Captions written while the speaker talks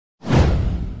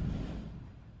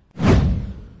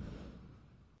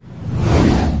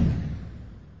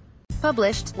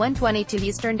Published, 1:22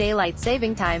 Eastern Daylight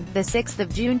Saving Time, the 6th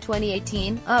of June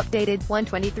 2018. Updated,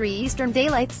 1:23 Eastern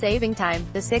Daylight Saving Time,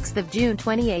 the 6th of June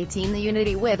 2018. The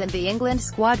unity within the England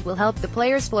squad will help the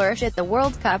players flourish at the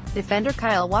World Cup, defender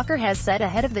Kyle Walker has said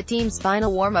ahead of the team's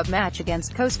final warm-up match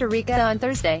against Costa Rica on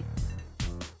Thursday.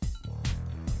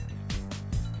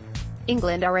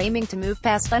 England are aiming to move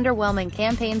past underwhelming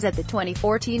campaigns at the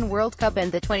 2014 World Cup and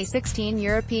the 2016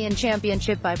 European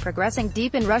Championship by progressing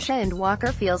deep in Russia, and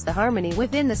Walker feels the harmony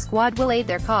within the squad will aid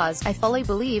their cause. "I fully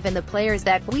believe in the players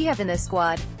that we have in the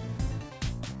squad.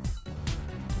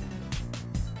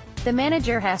 The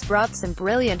manager has brought some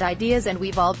brilliant ideas and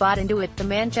we've all bought into it," the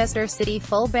Manchester City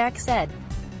fullback said.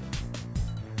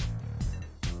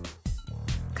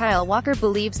 Kyle Walker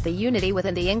believes the unity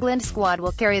within the England squad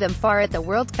will carry them far at the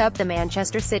World Cup. The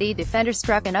Manchester City defender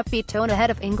struck an upbeat tone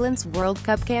ahead of England's World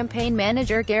Cup campaign.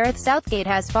 Manager Gareth Southgate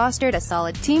has fostered a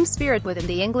solid team spirit within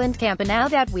the England camp, and now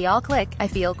that we all click, I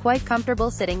feel quite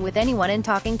comfortable sitting with anyone and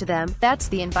talking to them. That's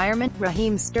the environment.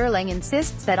 Raheem Sterling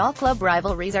insists that all club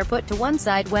rivalries are put to one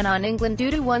side when on England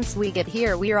duty. "Once we get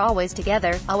here we're always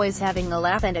together, always having a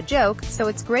laugh and a joke, so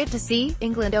it's great to see."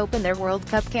 England open their World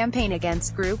Cup campaign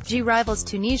against Group G rivals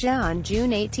Tunisia on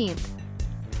June 18.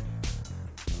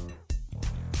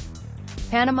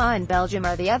 Panama and Belgium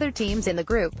are the other teams in the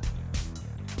group.